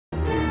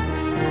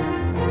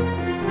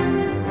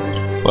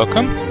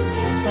Welcome.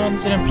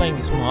 Today I'm playing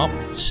this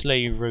map,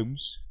 Slay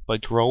Rooms by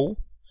Grhowl.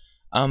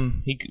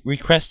 He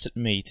requested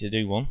me to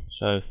do one,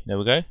 so there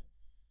we go.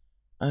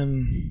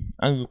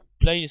 I'll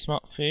play this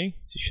map for you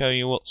to show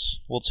you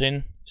what's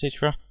in,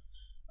 etc.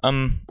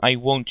 I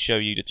won't show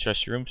you the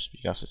treasure rooms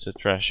because it's a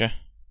treasure.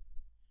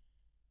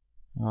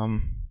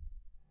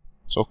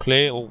 So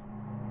clear, all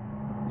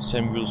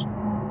same rules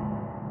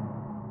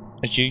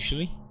as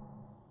usually.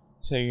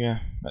 So yeah,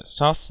 let's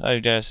start. Oh,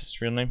 there's his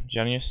real name,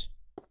 Jannius.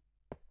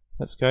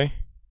 Let's go.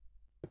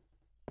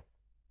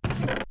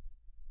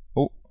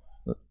 Oh,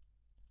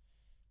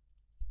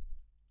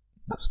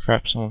 let's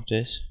grab some of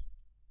this.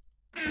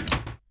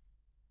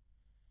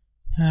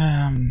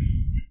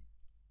 I'm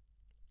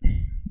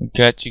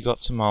glad you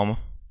got some armor.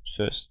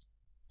 First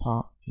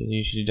part, you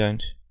usually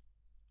don't.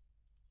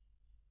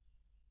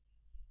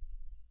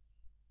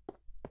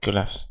 Go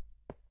left.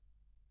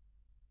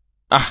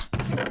 Ah,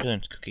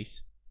 brilliant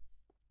cookies.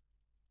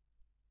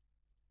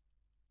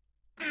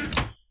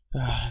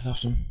 I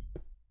love them.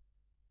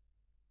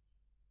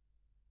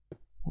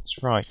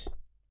 That's right.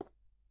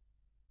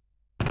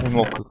 No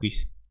more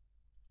cookies.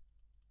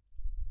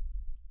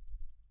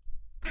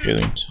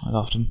 Brilliant, I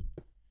love them.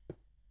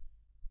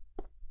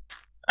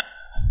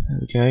 There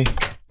we go.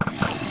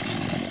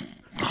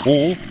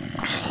 Oh!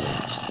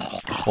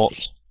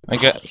 What? I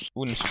get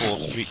wooden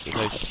sword to beat the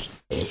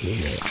place.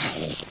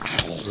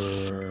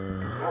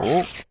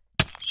 Oh!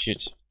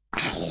 Shit.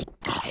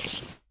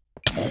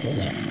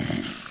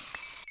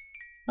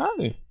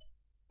 Oh!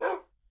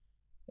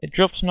 It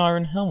drops an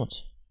iron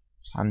helmet.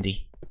 It's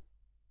handy.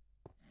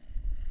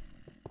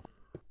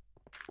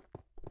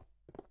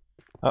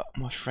 Oh,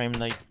 my frame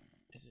rate.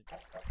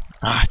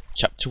 Ah,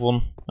 chapter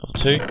 1, level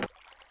 2. Let's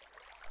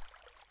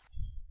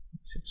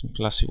get some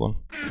classy one.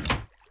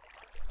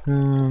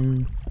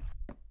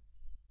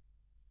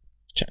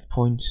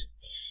 Checkpoint.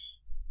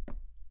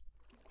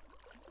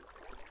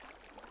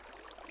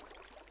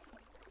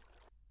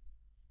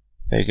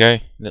 There you go,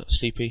 a little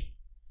sleepy.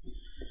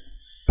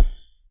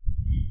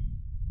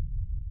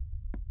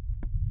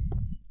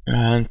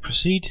 And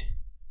proceed.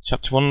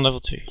 Chapter 1, level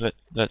 2.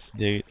 Let's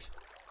do it.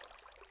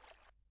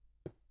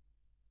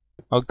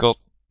 Oh god,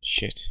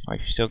 shit.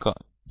 I've still got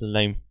the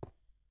lame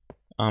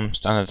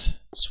standard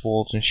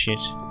swords and shit.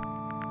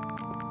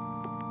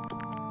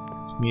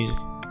 It's music.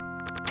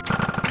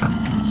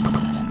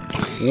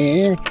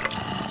 Ooh.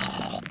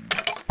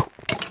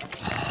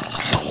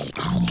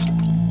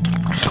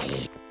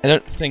 I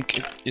don't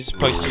think it's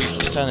supposed to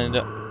stand in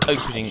the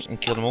opening and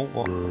kill them all.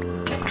 What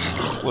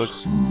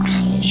works?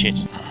 Shit.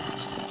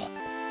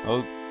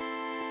 Oh,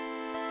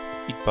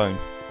 eat bone.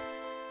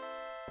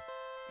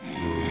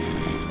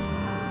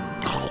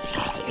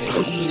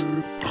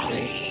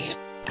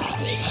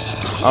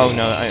 Oh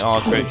no, I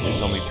are great for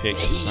zombie pig,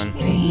 man.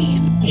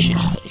 Shit.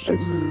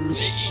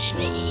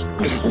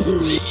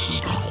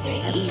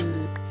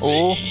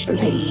 Oh,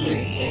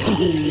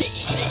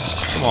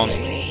 come on.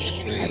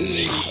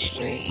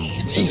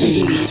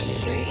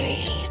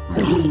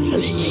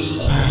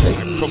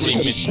 Probably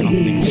missed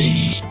something.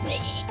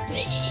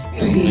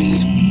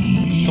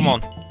 Come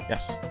on.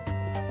 Yes.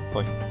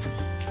 Boy.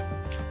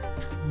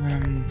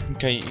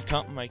 Okay, you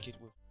can't make it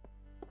with.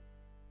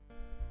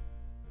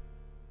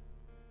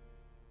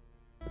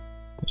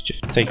 Let's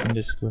just take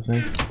this with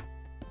me.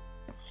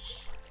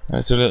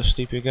 It's a little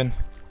steepy again.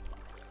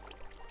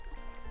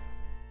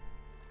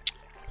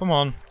 Come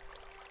on.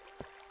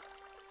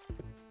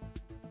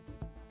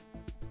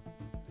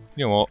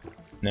 You know what?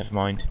 Never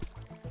mind.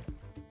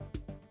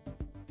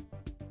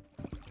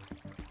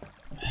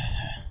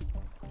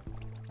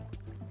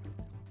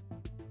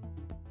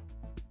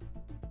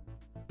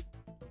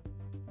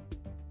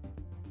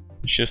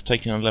 Should have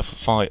taken on level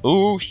 5.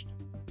 Ooh,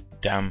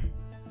 damn.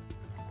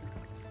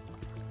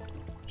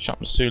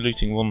 Sharpness 2,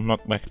 looting 1,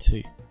 knockback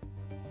 2.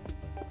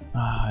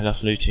 Ah, I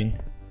love looting.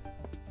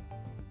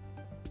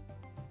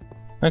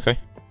 Okay.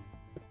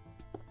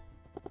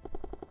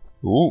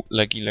 Ooh,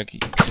 leggy.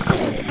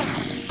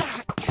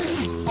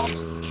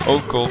 Oh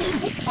god.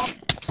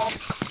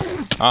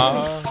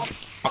 Ah.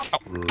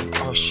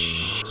 Oh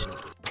shit.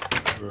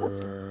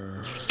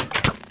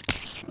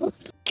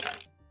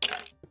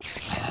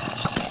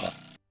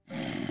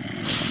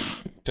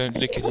 Don't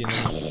lick it in.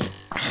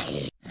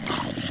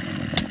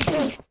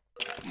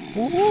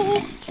 Ooh.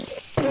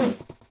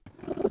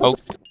 Oh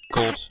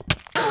god.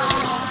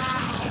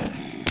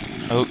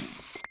 Oh.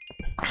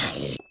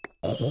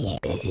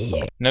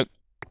 Nope.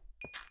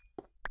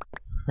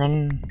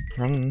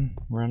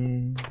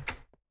 Run.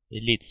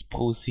 Let's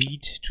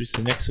proceed to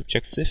the next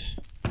objective.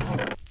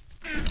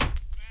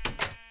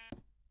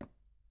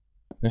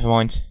 Never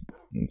mind.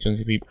 I'm going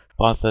to be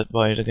bothered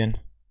by it again.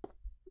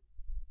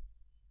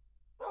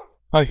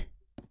 Oh.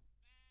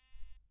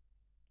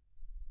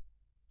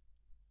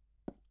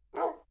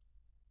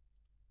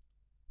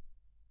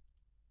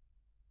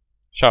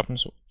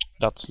 Sharpness.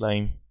 That's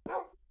lame.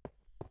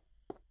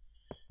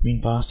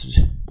 Mean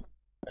bastard.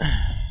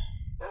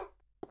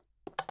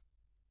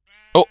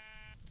 Oh!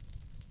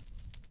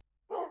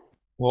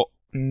 What?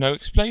 No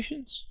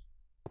explosions?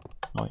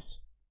 Nice.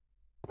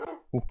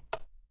 Ooh.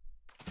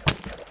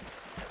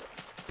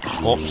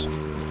 Whoops.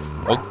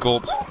 Oh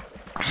god.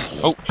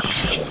 Oh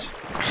shit.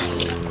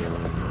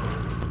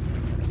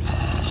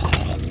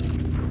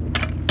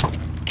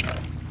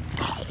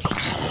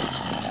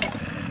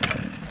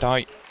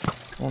 Die.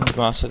 Come on, you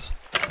bastard.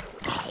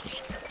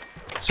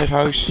 Safe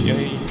house,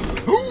 yay.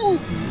 Ooh.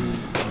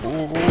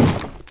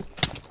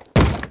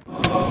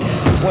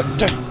 What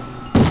the?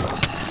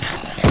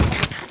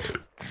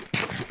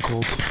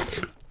 Cold.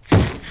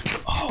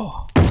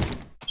 Oh.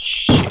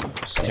 Shit,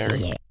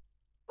 scary.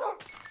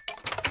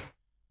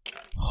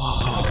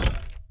 Oh.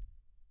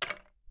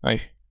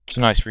 Hey, it's a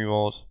nice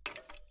reward.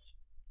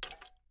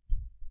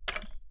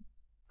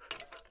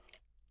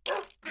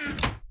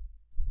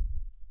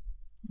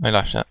 I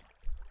like that.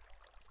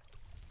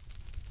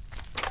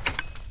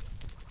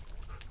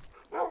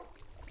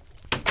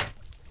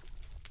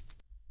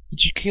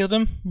 Did you kill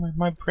them,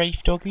 my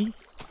brave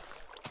doggies?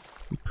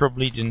 You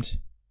probably didn't.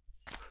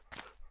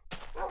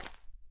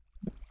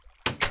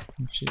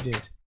 Actually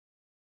did.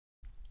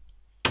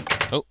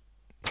 Oh,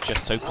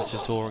 just opens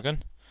his door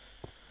again.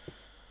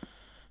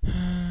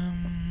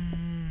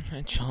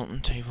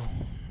 Enchantment table.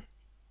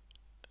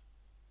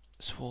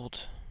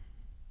 Sword.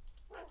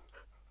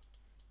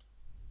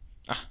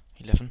 Ah,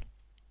 11.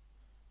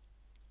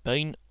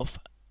 Bane of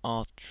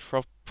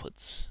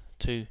Arthropods.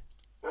 2.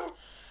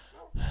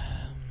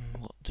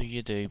 What do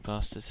you do,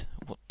 bastard?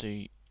 What do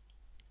you...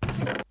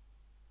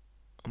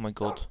 Oh my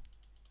god.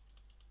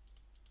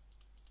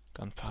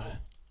 Gunpowder.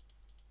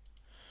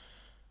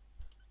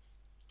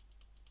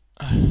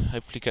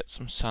 Hopefully get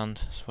some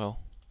sand as well.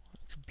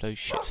 To blow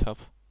shit up.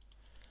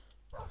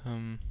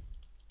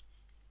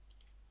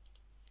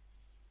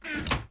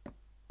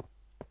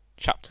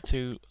 Chapter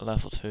 2,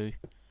 level 2.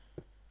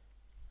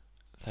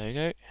 There you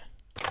go.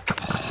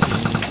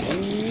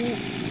 Ooh,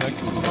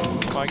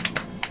 like.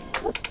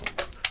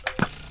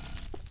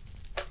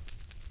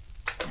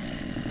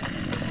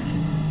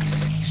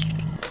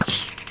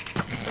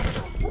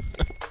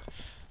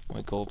 Oh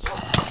my god.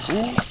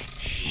 Ooh,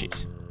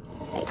 shit.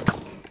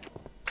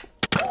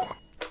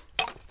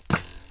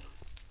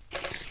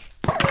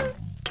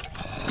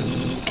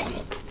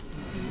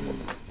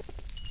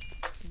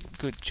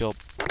 Good job.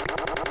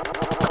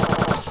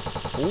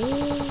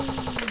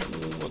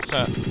 Ooh, what's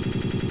that?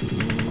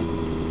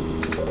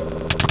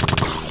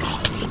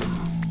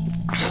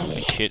 Oh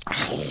shit.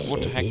 What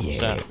the heck was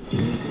that?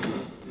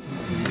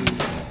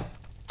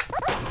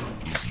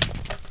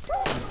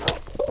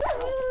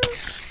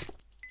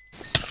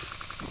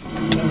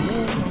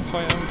 On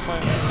fire, on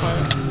fire, on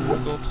fire. Oh my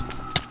god.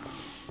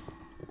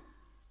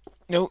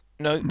 No,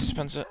 no,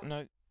 dispenser,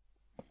 no.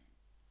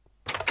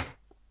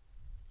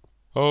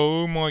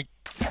 Oh my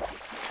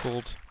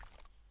god.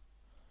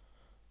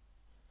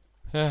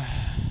 Oh,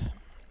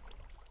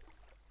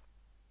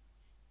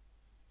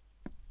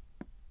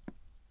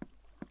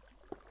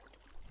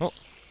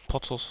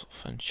 bottles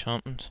of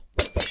enchantment.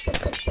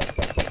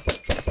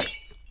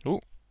 Oh.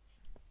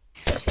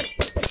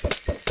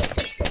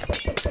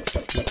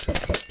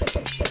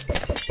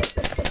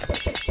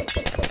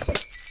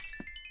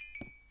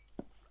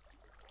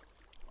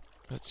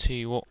 Let's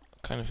see what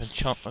kind of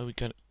enchantment we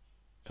get.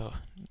 Oh,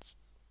 it's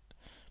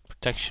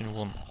protection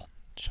 1.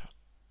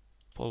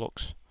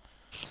 Bollocks.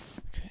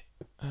 Okay.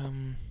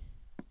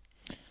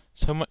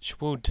 So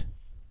much wood.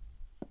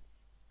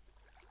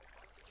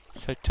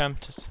 So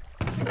tempted.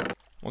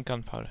 More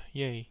gunpowder.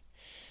 Yay.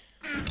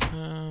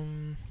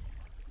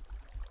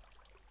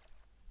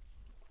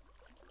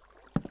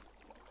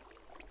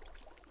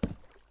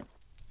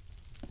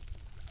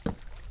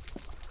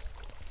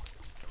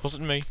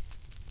 Wasn't me.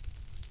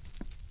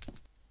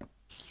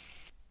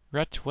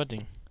 Red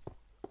wedding.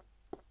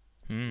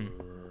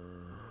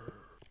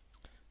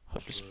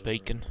 Hot this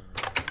bacon.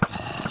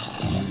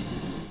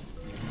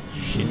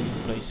 Shit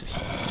places.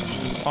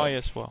 Fire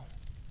as well.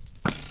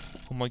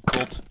 Oh my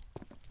god.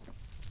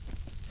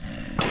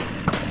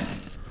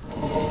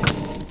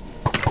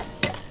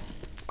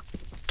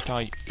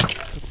 Die,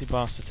 filthy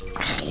bastard.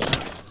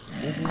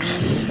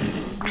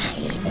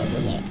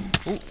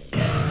 Oh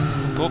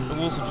god, the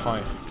wall's on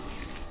fire.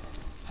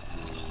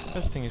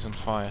 Everything is on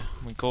fire.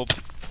 Oh my god.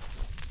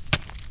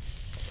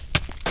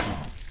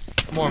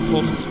 More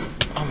important,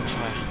 I'm on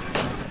fire.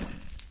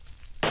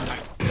 Die.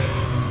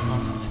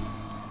 Bastard.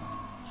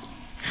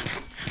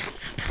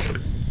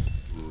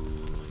 Oh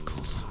my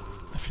god.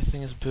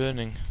 Everything is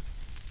burning.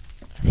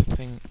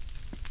 Everything.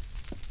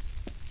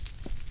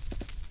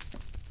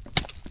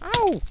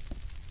 Ow!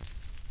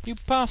 You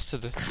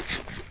bastard!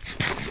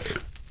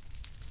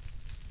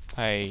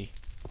 Hey.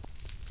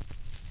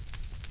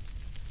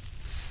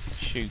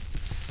 Shoot.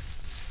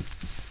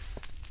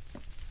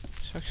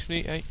 It's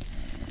actually a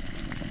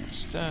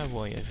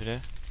stairway over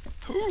there.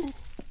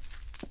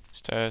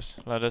 Stairs,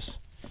 ladders.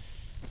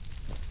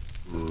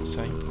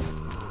 Same.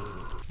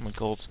 Oh my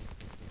god.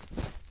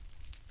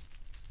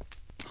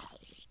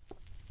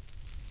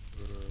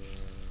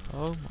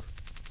 Oh my.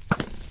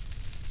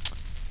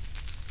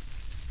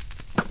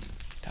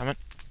 Damn it.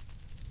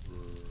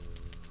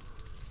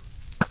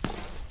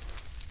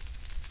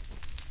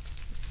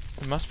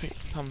 There must be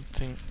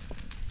something.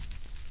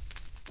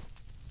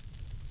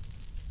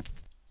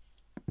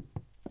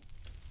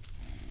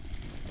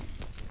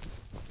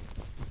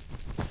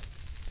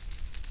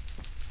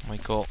 Oh my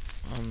god.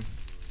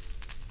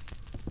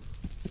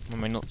 I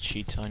may not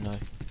cheat, I know.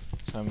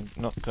 So I'm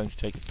not going to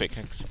take a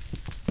pickaxe.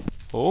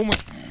 Oh my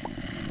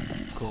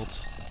god.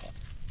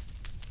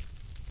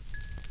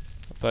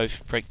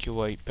 Both break your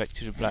way back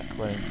to the black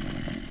room.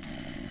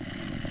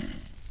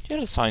 The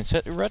other sign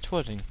said the red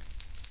wedding.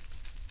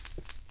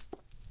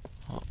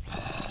 Oh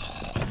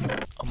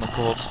my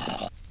god.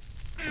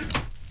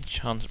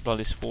 Enchanted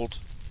bloody sword.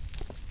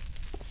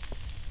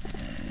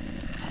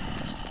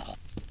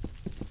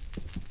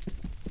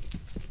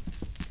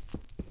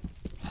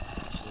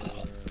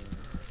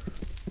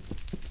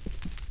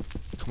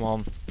 Come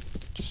on,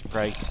 just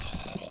break.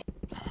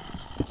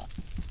 Oh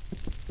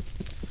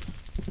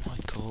my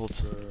god.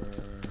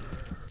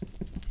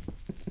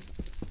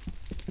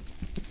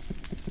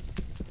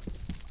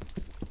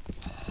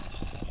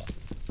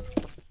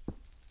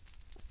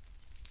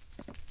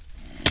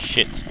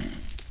 Shit.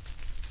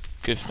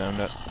 Good found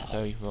that.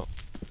 There you go.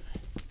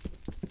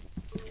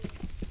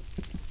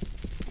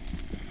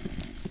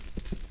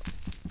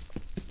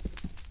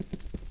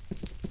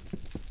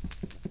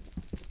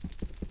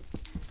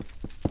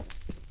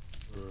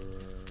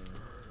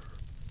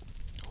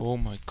 Oh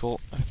my god,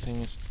 that thing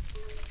is...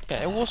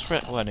 Yeah, it was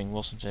red wedding,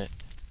 wasn't it?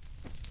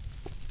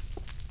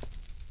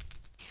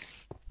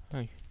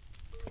 Oh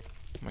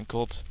my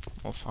god,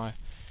 I'm on fire.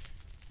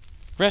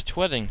 Red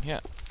wedding, yeah.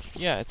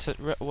 Yeah, it's a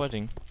red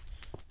wedding.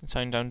 The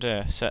sign down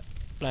there said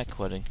black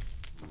wedding.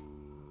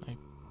 I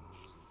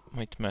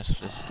made a mess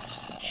of this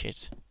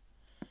shit.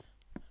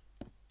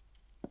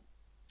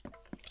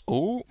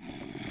 Oh!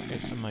 I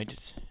guess I made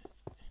it.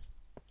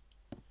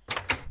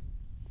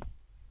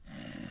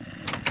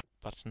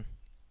 Button.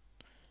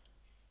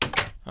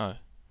 Oh,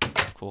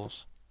 of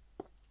course.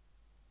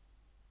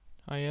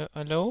 Are you,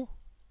 hello?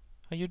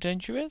 Are you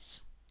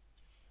dangerous?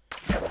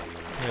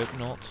 I hope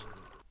not.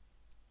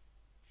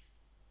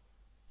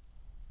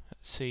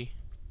 Let's see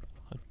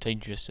how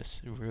dangerous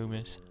this room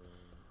is.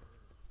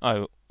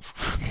 Oh.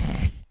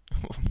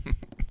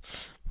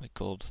 My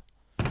god.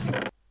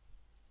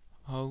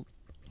 Oh,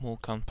 more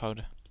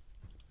gunpowder.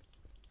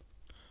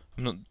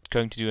 I'm not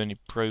going to do any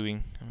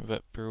brewing. I'm a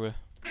bit brewer.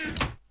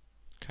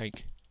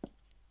 Cake.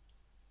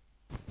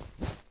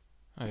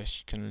 Oh yes,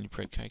 you can only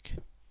brew cake.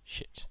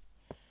 Shit.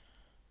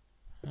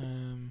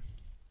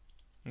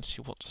 Let's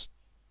see what's...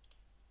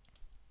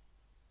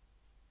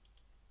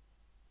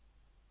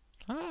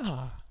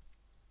 Ah!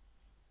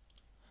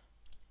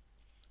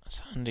 That's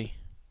handy.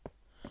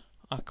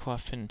 Aqua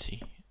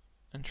affinity.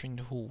 Entering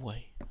the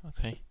hallway.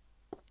 Okay.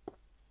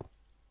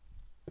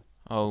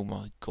 Oh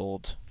my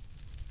god.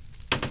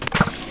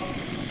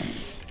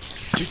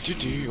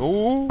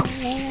 Oh!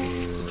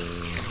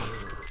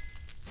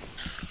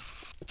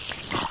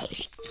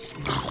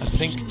 I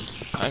think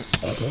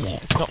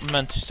it's not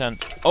meant to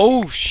stand.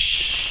 Oh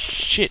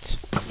shit!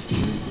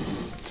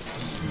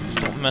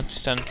 It's not meant to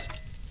stand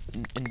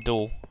in the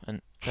door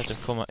and let them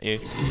come at you.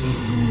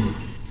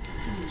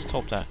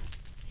 Stop that,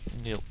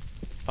 you little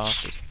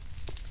bastard.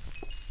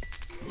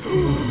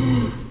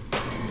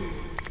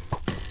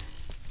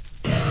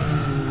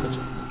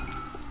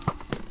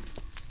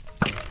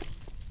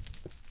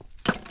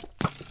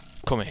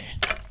 Come here.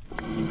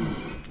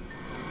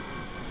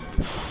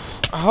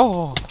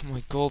 Oh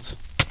my god.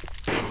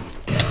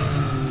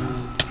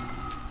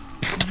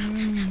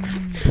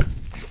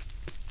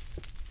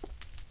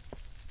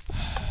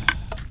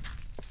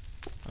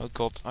 Oh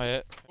god,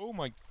 oh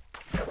my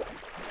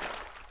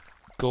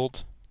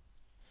god.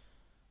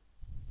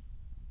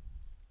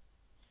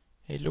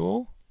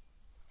 Hello?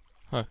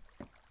 Oh.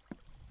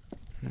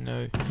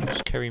 No,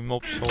 scary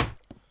mobs or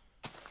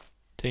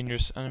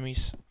dangerous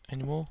enemies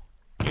anymore.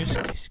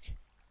 Music disc.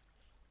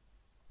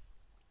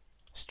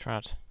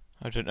 Strat.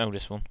 I don't know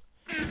this one.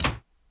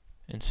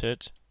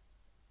 Insert.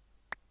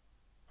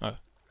 Oh.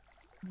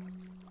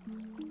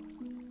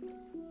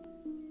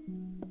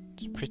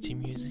 It's pretty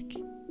music.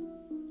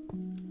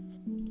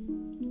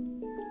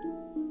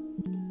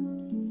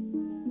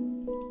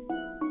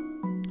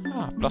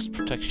 Ah, blast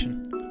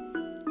protection.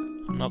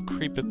 I'm not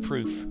creeper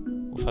proof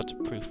without the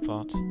proof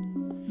part.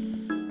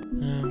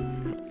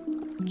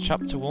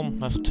 Chapter 1,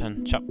 level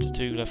 10. Chapter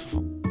 2, level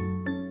 4.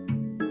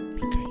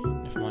 Okay,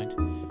 never mind.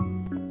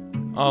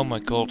 Oh my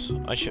god,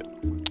 I should...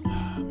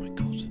 Oh my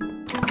god.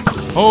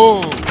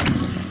 Oh!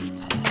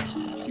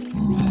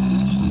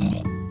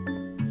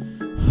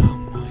 Oh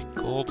my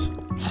god.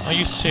 Are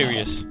you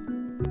serious?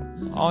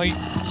 Die,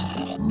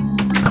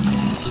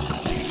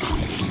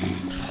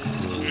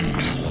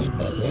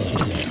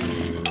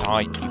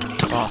 you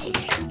bastard.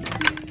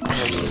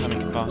 Yeah, just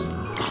coming, bastard.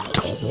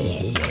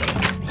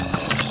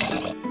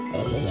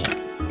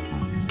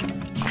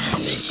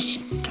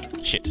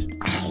 Shit. Is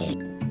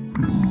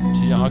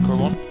the aggro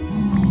one?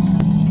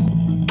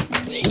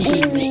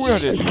 Ooh, I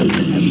did.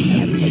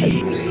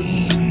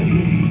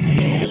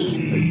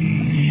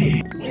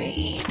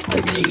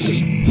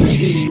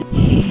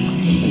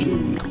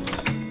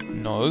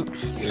 No.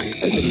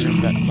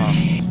 That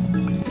bastard.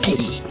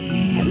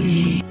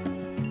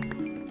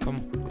 Come.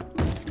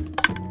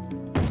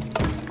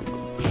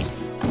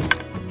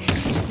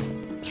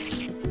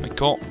 I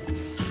got.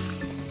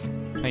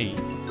 Hey.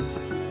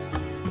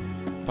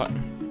 Button.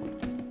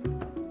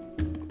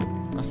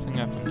 Nothing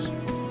happens.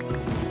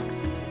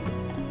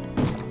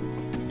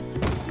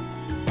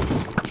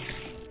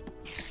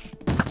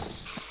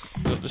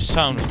 Got the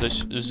sound of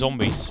the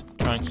zombies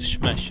trying to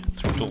smash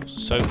through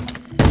doors, so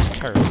it's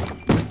terrible.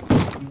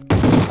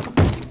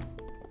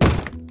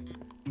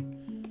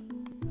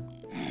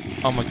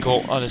 Oh my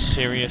god, are they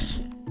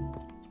serious?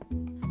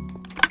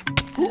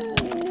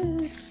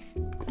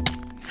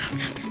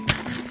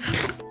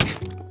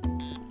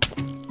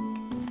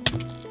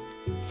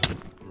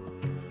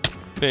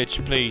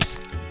 Bitch, please.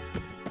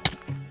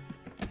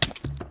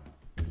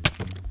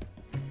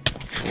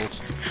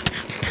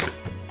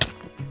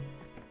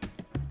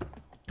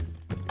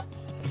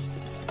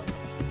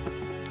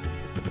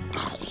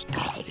 God.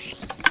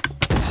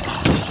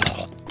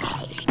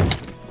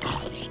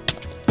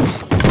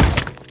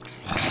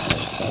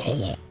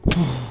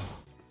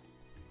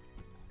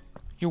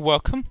 You're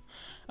welcome.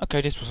 Okay,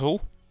 this was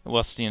all. It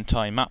was the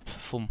entire map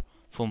from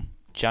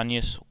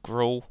Jannius or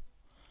Grhowl.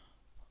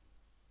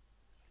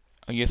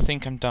 Oh, you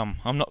think I'm dumb?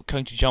 I'm not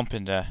going to jump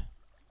in there.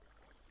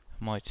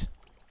 I might.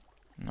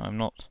 No, I'm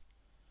not.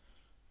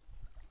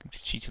 I'm going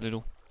to cheat a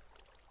little.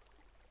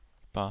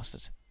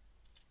 Bastard.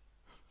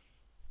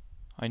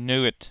 I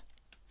knew it.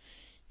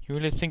 You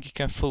really think you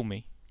can fool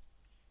me?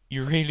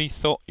 You really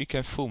thought you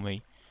can fool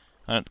me?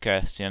 I don't care,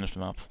 it's the end of the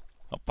map.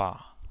 Oh,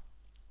 bah.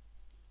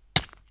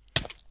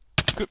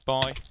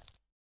 Goodbye.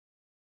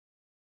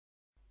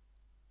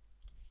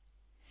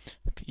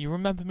 Okay, you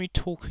remember me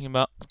talking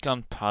about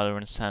gunpowder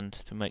and sand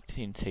to make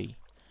TNT?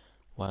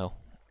 Well,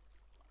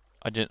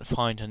 I didn't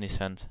find any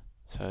sand,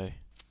 so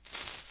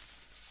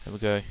there we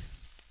go.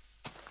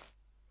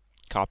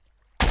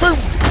 Boom!